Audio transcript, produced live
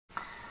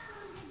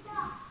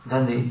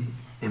Then the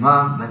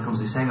Imam, then comes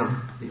the saying of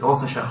the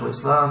author, Shaykh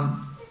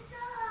al-Islam,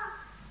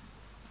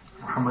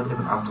 Muhammad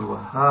ibn Abdul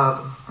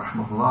Wahhab,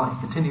 rahmahullah, he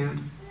continued,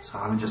 so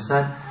having just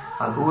said,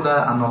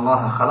 Al-Ula anna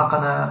Allah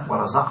khalaqana wa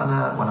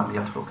razaqana wa lam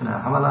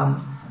yatrukna hamalan,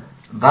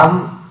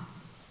 bal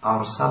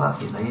arsala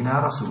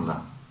ilayna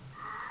rasula.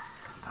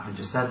 Having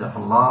just said that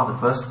Allah, the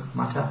first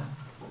matter,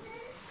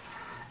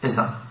 is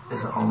that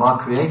Allah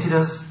created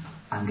us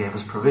and gave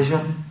us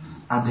provision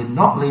and did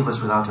not leave us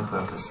without a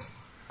purpose.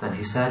 Then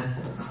he said,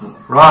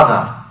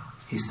 rather,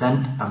 he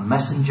sent a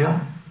messenger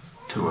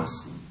to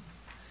us.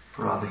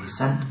 Rather, he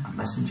sent a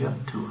messenger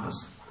to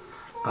us.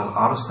 Bal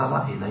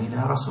arsala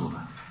ilayna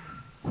rasula.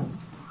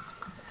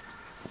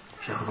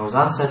 Shaykh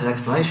al-Fawzan said in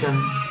explanation,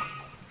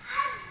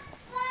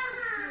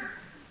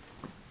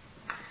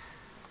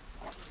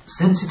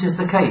 since it is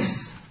the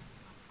case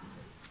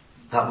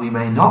that we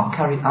may not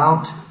carry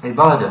out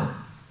ibadah,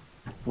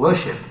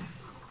 worship,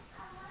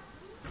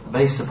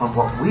 based upon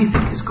what we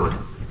think is good,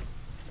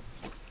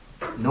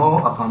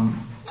 nor upon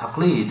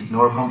taqleed,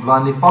 nor upon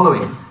blindly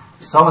following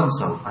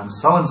so-and-so and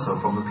so-and-so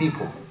from the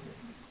people.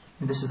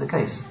 And this is the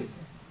case.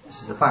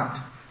 This is the fact.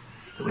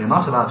 That we are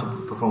not allowed to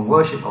perform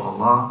worship of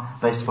Allah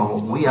based upon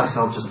what we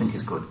ourselves just think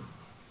is good.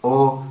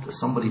 Or that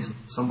somebody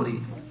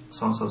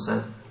so-and-so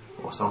said,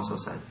 or so-and-so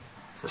said.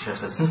 So Shaykh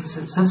says,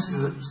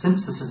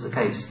 since this is the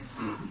case,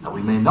 that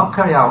we may not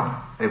carry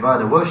out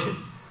ibadah worship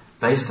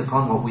based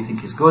upon what we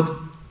think is good,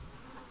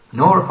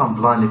 nor upon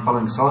blindly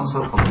following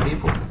so-and-so from the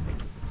people,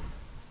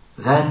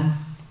 then,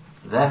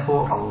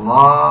 therefore,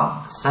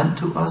 Allah sent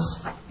to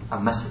us a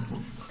message.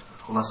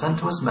 Allah sent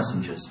to us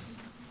messengers,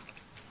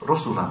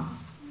 rusulan,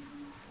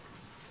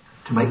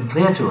 to make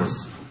clear to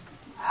us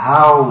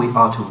how we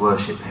are to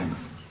worship Him.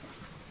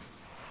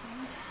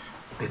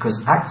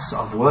 Because acts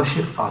of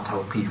worship are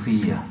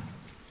tawqifiyya.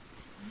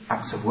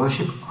 Acts of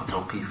worship are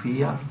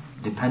tawqifiyya,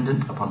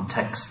 dependent upon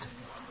text.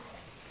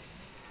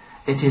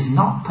 It is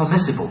not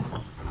permissible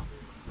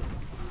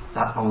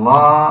that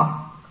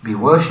Allah be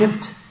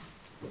worshipped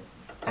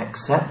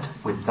except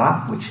with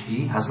that which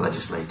He has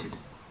legislated.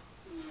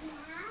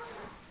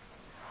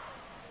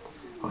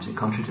 Obviously,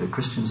 contrary to the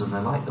Christians and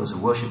their like, those who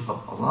worship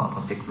Allah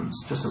upon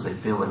ignorance, just as they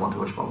feel they want to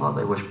worship Allah,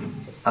 they worship Him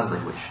as they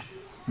wish,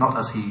 not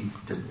as He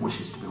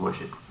wishes to be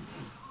worshipped.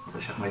 The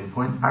Shaykh made the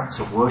point, acts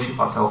of worship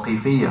are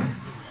tawqifiyya,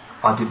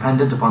 are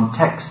dependent upon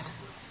text.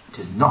 It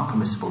is not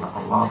permissible that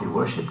Allah be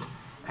worshipped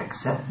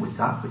except with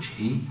that which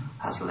He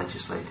has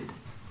legislated.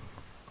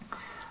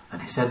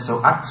 And he said,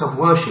 so acts of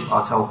worship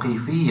are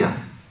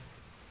tawqifiyya.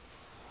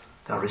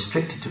 They are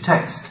restricted to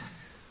text,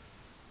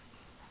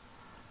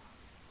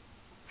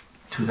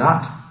 to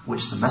that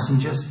which the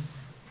messengers,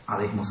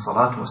 alayhimus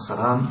salatu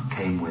wassalam,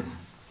 came with.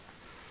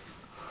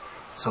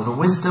 So the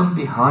wisdom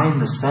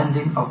behind the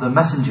sending of the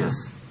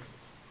messengers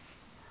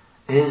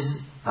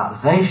is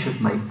that they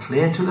should make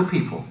clear to the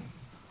people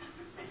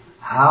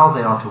how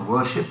they are to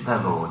worship their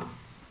Lord,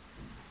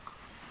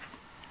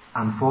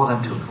 and for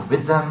them to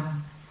forbid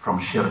them from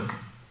shirk,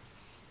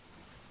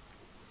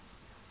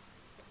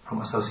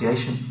 from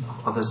association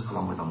of others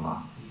along with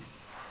Allah,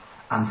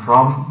 and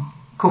from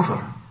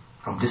kufr,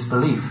 from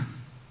disbelief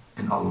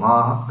in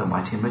Allah the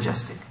Mighty and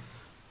Majestic.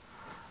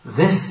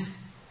 This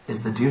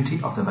is the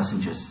duty of the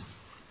messengers,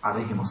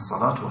 alayhimus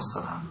salatu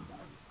wassalam.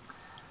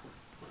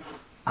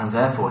 And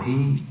therefore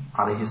he,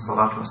 alayhi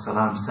salatu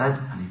wassalam, said,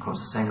 and he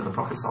quotes the saying of the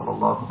Prophet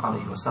sallallahu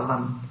alayhi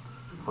wasallam,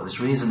 for this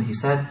reason he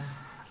said,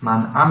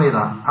 Man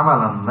amila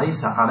amalan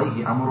laysa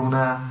alayhi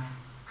amruna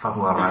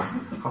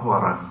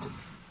fahuwa rad.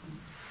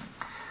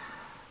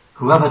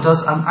 Whoever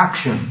does an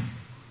action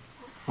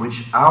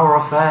which our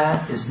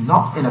affair is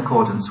not in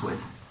accordance with,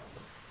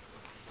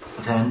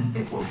 then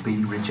it will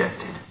be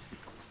rejected.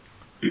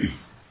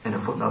 In a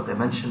footnote they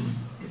mention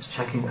its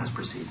checking as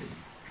preceded.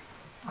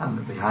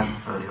 And we had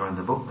earlier in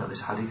the book that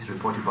this hadith is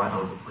reported by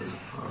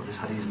this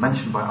hadith is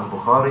mentioned by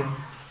Al-Bukhari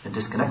in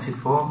disconnected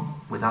form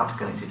without a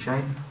connected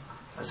chain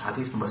as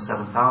hadith number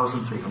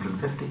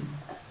 7350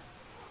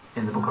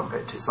 in the book of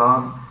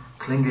I'tisam,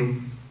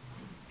 clinging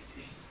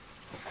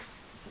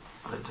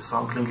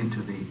to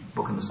the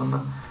book and the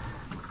Sunnah,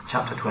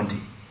 chapter 20.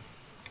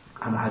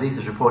 And the hadith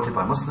is reported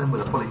by Muslim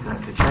with a fully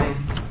connected chain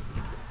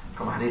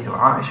from a hadith of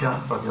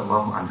Aisha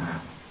radiallahu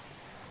anha.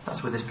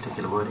 That's with this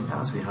particular wording,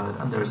 as we heard,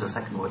 and there is a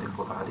second wording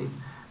for the hadith,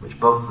 which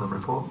both of them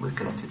report with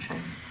connected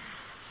chain.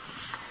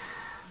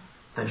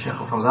 Then Shaykh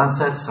al-Fawzan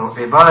said, so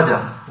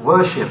ibadah,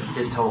 worship,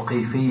 is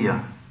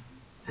tawqifiyya,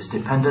 is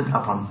dependent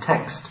upon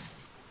text.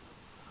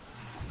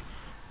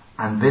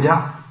 And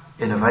bid'ah,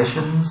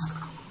 innovations,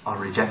 are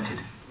rejected.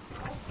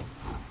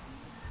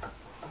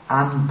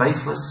 And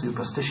baseless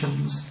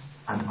superstitions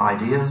and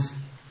ideas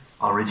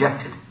are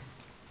rejected.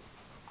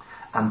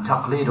 And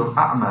taqleed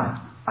al-a'ma,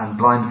 and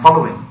blind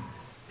following,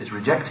 is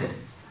rejected.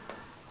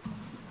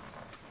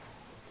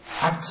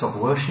 Acts of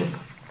worship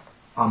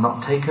are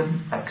not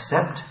taken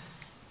except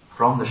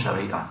from the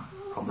Sharia,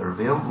 from the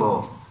revealed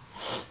law,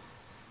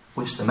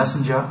 which the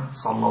Messenger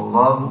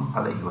sallallahu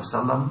alayhi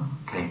wasallam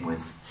came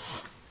with.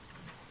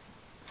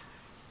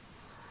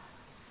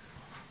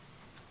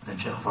 Then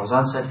Shaykh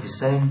Fawzan said, he's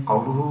saying,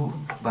 قَوْلُهُ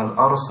بَلْ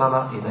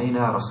أَرْسَلَ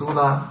إِلَيْنَا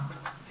رَسُولًا,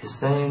 he's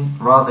saying,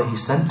 rather he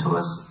sent to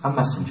us a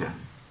messenger.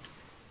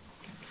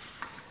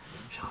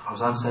 Shaykh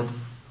Fawzan said,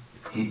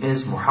 he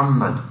is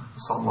Muhammad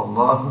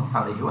sallallahu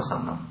alayhi wa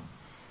sallam,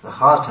 the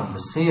khatam, the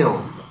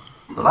seal,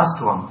 the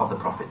last one of the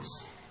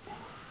prophets.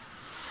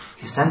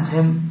 He sent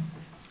him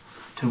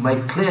to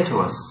make clear to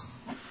us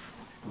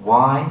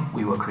why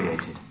we were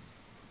created.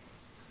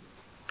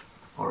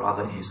 Or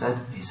rather, he said,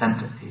 he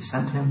sent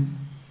him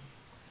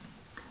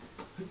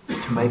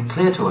to make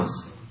clear to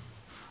us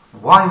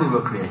why we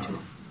were created,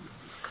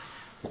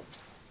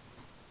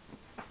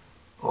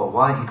 or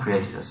why he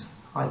created us,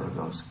 either of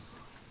those,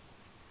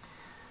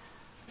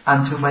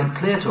 and to make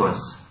clear to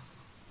us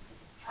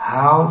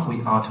how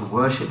we are to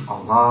worship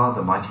Allah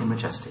the Mighty and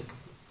Majestic,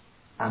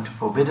 and to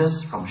forbid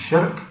us from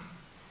shirk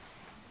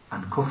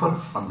and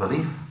kufr,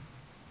 unbelief,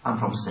 and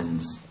from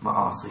sins,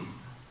 ma'asi.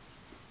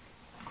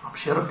 From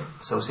shirk,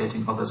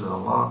 associating others with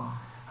Allah,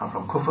 and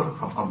from kufr,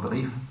 from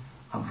unbelief,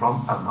 and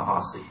from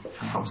al-ma'asi,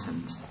 and from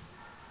sins.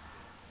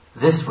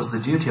 This was the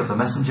duty of the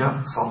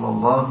Messenger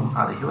sallallahu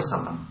alaihi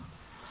wasallam,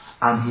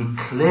 and he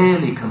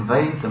clearly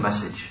conveyed the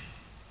message,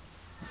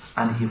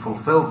 and he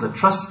fulfilled the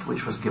trust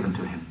which was given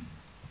to him,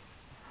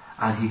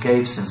 and he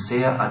gave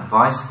sincere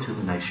advice to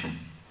the nation,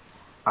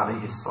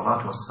 alayhi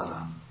salatu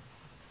wassalam.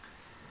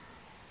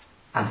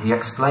 And he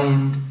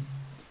explained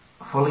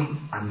fully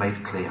and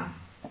made clear,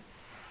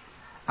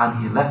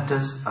 and he left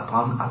us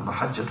upon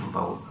al-mahajjatul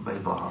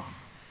bayda.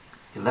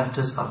 He left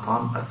us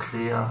upon a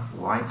clear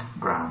white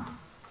ground.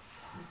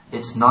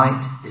 Its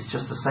night is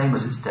just the same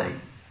as its day.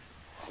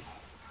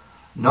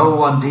 No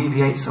one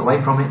deviates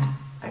away from it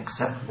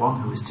except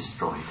one who is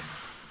destroyed.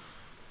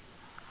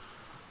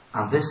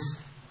 And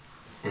this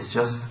is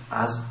just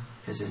as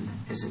is in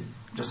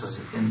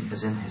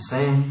his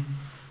saying,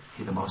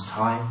 He the Most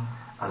High,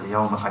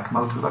 اليوم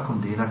أكملت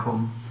لكم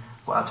دينكم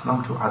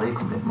وأتممت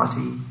عليكم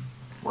نعمتي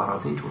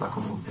ورضيت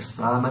لكم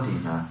الإسلام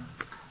دينا.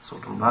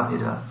 Surah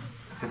Al-Ma'idah,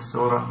 5th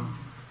Surah,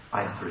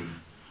 Ayah 3.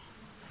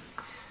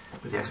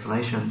 With the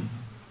explanation,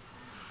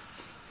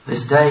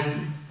 this day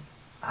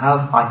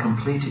have I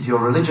completed your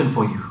religion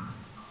for you,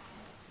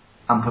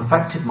 and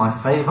perfected my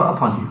favour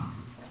upon you,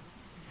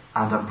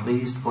 and am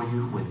pleased for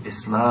you with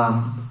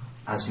Islam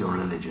as your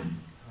religion.